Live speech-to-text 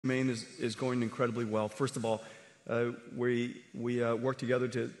Humane is going incredibly well. First of all, we worked together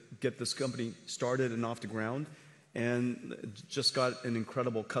to get this company started and off the ground, and just got an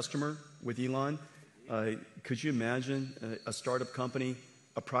incredible customer with Elon. Could you imagine a startup company,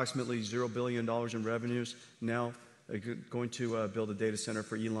 approximately $0 billion in revenues, now going to build a data center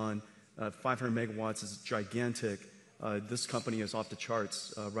for Elon? 500 megawatts is gigantic. This company is off the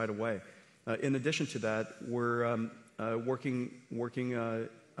charts right away. In addition to that, we're working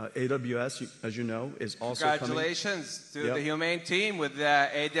AWS, as you know, is also Congratulations to the Humane team with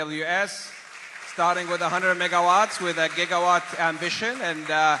AWS, starting with 100 megawatts with a gigawatt ambition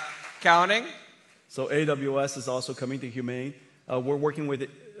and counting. So AWS is also coming to Humane. We're working with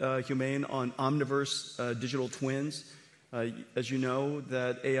Humane on Omniverse digital twins. As you know,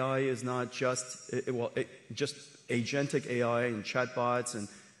 that AI is not just, just agentic AI and chatbots and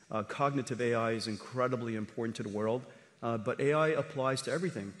cognitive AI is incredibly important to the world. But AI applies to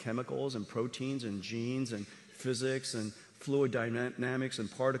everything, chemicals and proteins and genes and physics and fluid dynamics and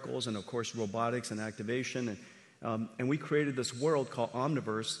particles and, of course, robotics and activation. And we created this world called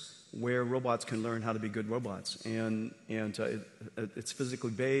Omniverse where robots can learn how to be good robots. And it's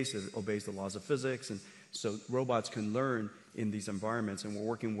physically based, it obeys the laws of physics, and so robots can learn in these environments. And we're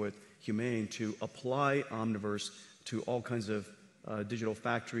working with Humane to apply Omniverse to all kinds of digital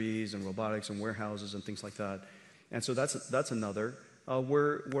factories and robotics and warehouses and things like that. And so that's another.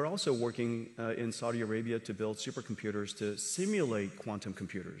 We're also working in Saudi Arabia to build supercomputers to simulate quantum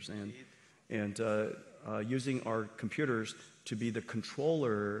computers, and using our computers to be the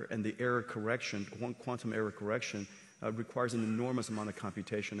controller and the error correction. Quantum error correction requires an enormous amount of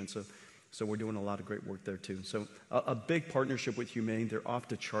computation, and so we're doing a lot of great work there too. So a big partnership with Humane. They're off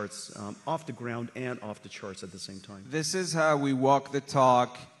the charts, off the ground and off the charts at the same time. This is how we walk the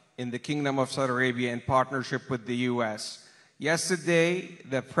talk in the Kingdom of Saudi Arabia in partnership with the U.S. Yesterday,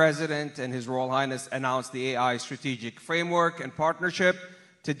 the President and His Royal Highness announced the AI Strategic Framework and Partnership.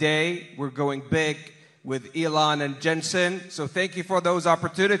 Today, we're going big with Elon and Jensen. So thank you for those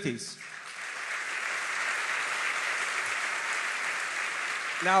opportunities.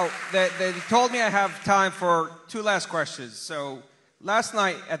 Now, they told me I have time for 2 last questions. So last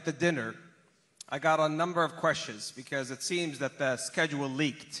night at the dinner, I got a number of questions because it seems that the schedule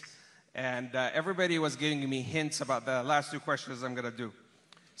leaked. And everybody was giving me hints about the last 2 questions I'm going to do.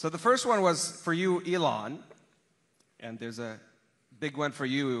 So the first one was for you, Elon. And there's a big one for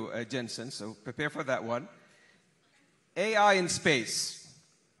you, Jensen. So prepare for that one. AI in space,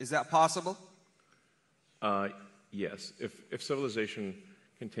 is that possible? Yes. If civilization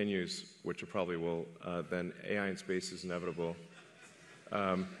continues, which it probably will, then AI in space is inevitable.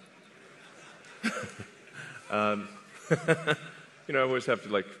 You know, I always have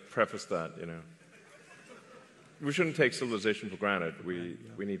to preface that, you know. We shouldn't take civilization for granted. We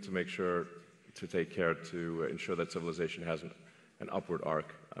need to make sure to take care to ensure that civilization has an upward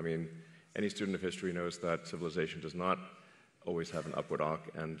arc. I mean, any student of history knows that civilization does not always have an upward arc,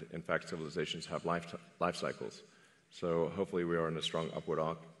 and in fact, civilizations have life cycles. So hopefully we are in a strong upward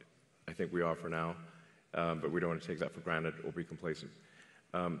arc. I think we are for now, but we don't want to take that for granted or be complacent.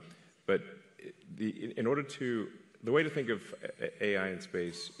 But the way to think of AI in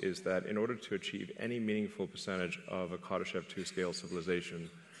space is that in order to achieve any meaningful percentage of a Kardashev 2 scale civilization,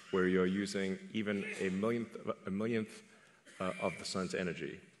 where you're using even a millionth of the sun's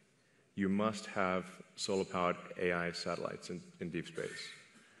energy, you must have solar-powered AI satellites in deep space.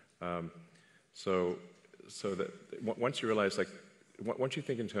 So that once you realize, once you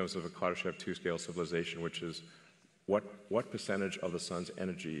think in terms of a Kardashev 2 scale civilization, which is what percentage of the sun's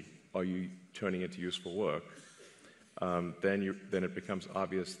energy are you turning into useful work, then it becomes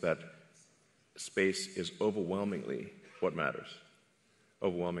obvious that space is overwhelmingly what matters.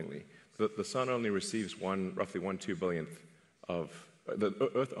 Overwhelmingly. The sun only receives roughly 1/2 billionth of, the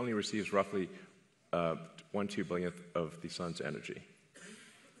Earth only receives roughly 1/2 billionth of the sun's energy.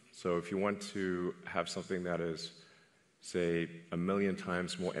 So if you want to have something that is, say, 1 million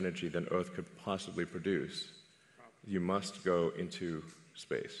times more energy than Earth could possibly produce, you must go into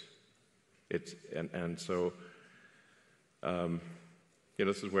space. So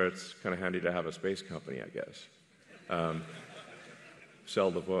this is where it's kind of handy to have a space company, I guess.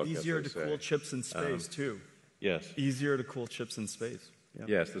 Sell the book. Easier to cool chips in space, too. Yes. Easier to cool chips in space. Yeah.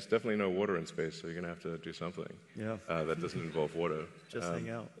 Yes, there's definitely no water in space, so you're going to have to do something that doesn't involve water. Just hang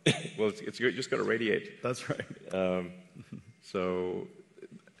out. Well, you're just going to radiate. That's right. So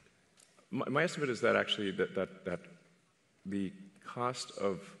my estimate is that actually that the cost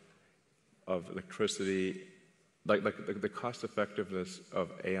of electricity, the cost effectiveness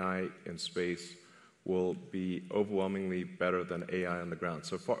of AI in space will be overwhelmingly better than AI on the ground.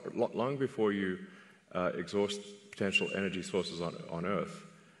 So long before you exhaust potential energy sources on Earth,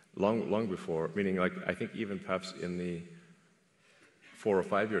 long before, meaning like I think even perhaps in the 4 or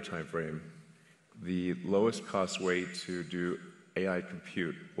 5 year time frame, the lowest cost way to do AI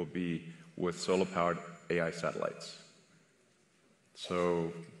compute will be with solar-powered AI satellites.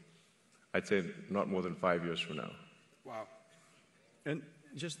 So I'd say not more than 5 years from now. Wow. And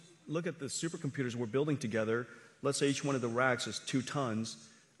just look at the supercomputers we're building together. Let's say each one of the racks is 2 tons.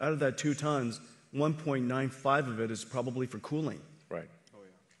 Out of that 2 tons, 1.95 of it is probably for cooling. Right.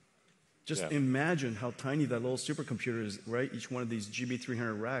 Just imagine how tiny that little supercomputer is, right? Each one of these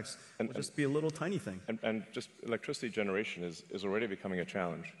GB300 racks will just be a little tiny thing. And just electricity generation is already becoming a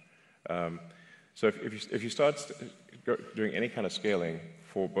challenge. So if you start doing any kind of scaling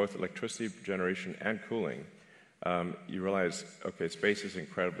for both electricity generation and cooling, you realize, okay, space is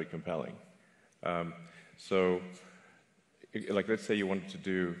incredibly compelling. So, like, let's say you wanted to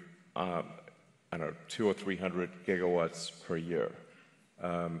do, I don't know, 200 or 300 gigawatts per year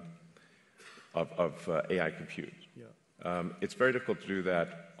of AI compute. Yeah. It's very difficult to do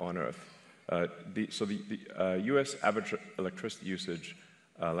that on Earth. So the U.S. average electricity usage,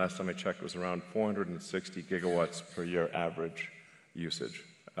 last time I checked, was around 460 gigawatts per year average usage.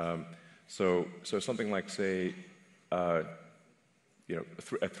 So something like, say, you know,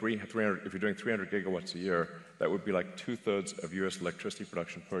 at 300, if you're doing 300 gigawatts a year, that would be like 2/3 of U.S. electricity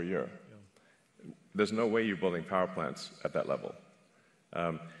production per year. Yeah. There's no way you're building power plants at that level.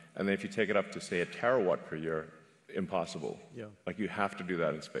 And then if you take it up to, say, 1 terawatt per year, impossible. Yeah. Like, you have to do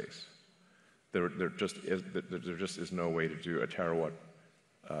that in space. There just is no way to do 1 terawatt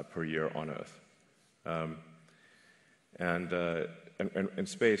per year on Earth. And in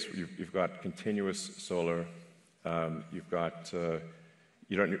space, you've got continuous solar. You've got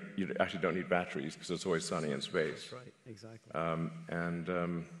you actually don't need batteries because it's always sunny in space. That's right, exactly.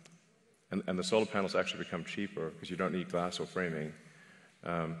 And the solar panels actually become cheaper because you don't need glass or framing.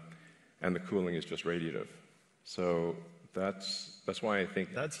 And the cooling is just radiative. So that's why I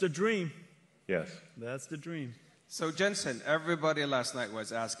think... That's the dream. Yes. That's the dream. So Jensen, everybody last night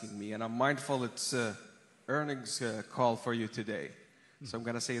was asking me, and I'm mindful it's earnings call for you today. So I'm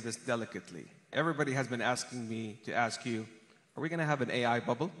going to say this delicately. Everybody has been asking me to ask you, are we going to have an AI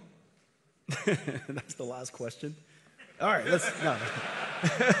bubble? That's the last question. All right, no.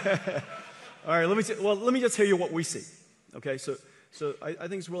 All right, let me just tell you what we see. Okay, so I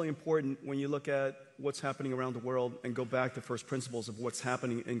think it's really important when you look at what's happening around the world and go back to first principles of what's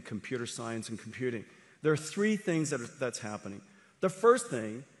happening in computer science and computing. There are 3 things that's happening. The first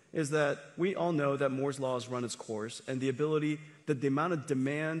thing is that we all know that Moore's law has run its course, and the amount of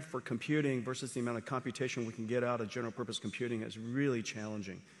demand for computing versus the amount of computation we can get out of general purpose computing is really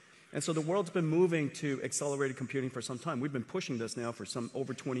challenging. And so the world's been moving to accelerated computing for some time. We've been pushing this now for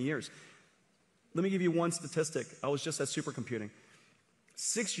over 20 years. Let me give you one statistic. I was just at supercomputing.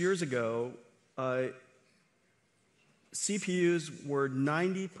 6 years ago, CPUs were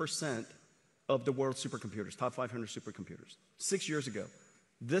 90% of the world's supercomputers, top 500 supercomputers. 6 years ago.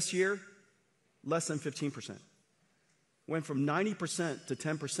 This year, less than 15%. Went from 90% to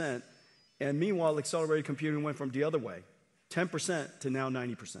 10%, and meanwhile, accelerated computing went from the other way, 10% to now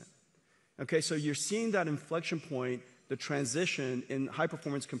 90%. Okay, so you're seeing that inflection point, the transition in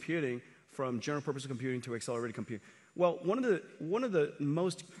high-performance computing from general-purpose computing to accelerated computing. Well, one of the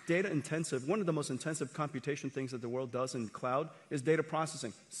most data-intensive, one of the most intensive computation things that the world does in cloud is data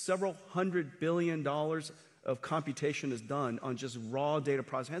processing. Several $100 billion of computation is done on just raw data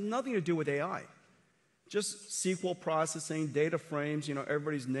processing. It has nothing to do with AI. Just SQL processing, data frames, you know,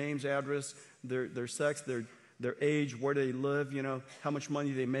 everybody's names, address, their sex, their age, where they live, you know, how much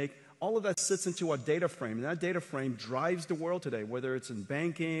money they make. All of that sits into a data frame, and that data frame drives the world today, whether it's in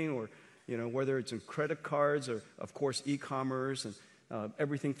banking or, you know, whether it's in credit cards or, of course, e-commerce and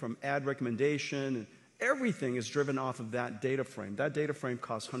everything from ad recommendation. And everything is driven off of that data frame. That data frame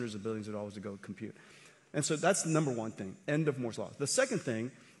costs hundreds of billions of dollars to go compute. And so that's the number one thing, end of Moore's law. The second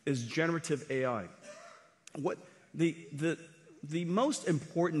thing is generative AI. What the most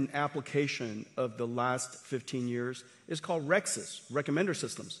important application of the last 15 years is called REXs, recommender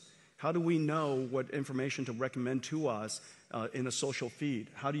systems. How do we know what information to recommend to us in a social feed?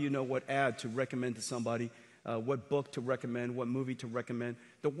 How do you know what ad to recommend to somebody, what book to recommend, what movie to recommend?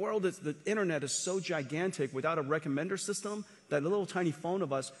 The internet is so gigantic without a recommender system that a little tiny phone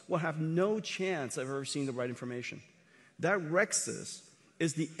of us will have no chance of ever seeing the right information. That REXs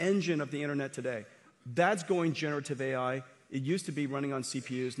is the engine of the internet today. That's going generative AI. It used to be running on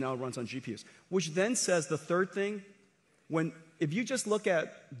CPUs, now it runs on GPUs. Which then says the third thing, if you just look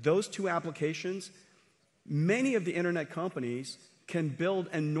at those 2 applications, Many of the internet companies can build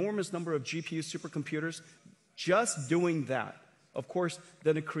an enormous number of GPU supercomputers just doing that. Of course,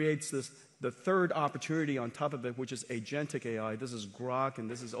 then it creates the third opportunity on top of it, which is agentic AI. This is Grok, and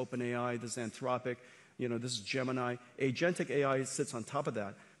this is OpenAI, this is Anthropic, this is Gemini. Agentic AI sits on top of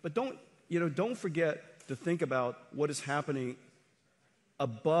that. But don't forget to think about what is happening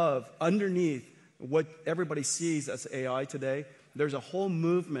underneath what everybody sees as AI today. There's a whole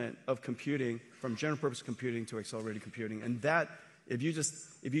movement of computing from general purpose computing to accelerated computing. And that, if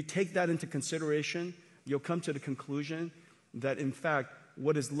you take that into consideration, you'll come to the conclusion that, in fact,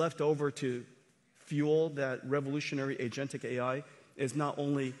 what is left over to fuel that revolutionary agentic AI is not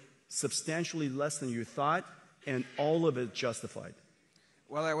only substantially less than you thought, and all of it justified.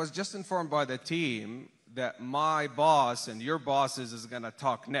 Well, I was just informed by the team that my boss and your bosses is going to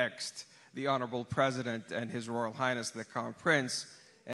talk next, the Honorable President and His Royal Highness the Crown Prince.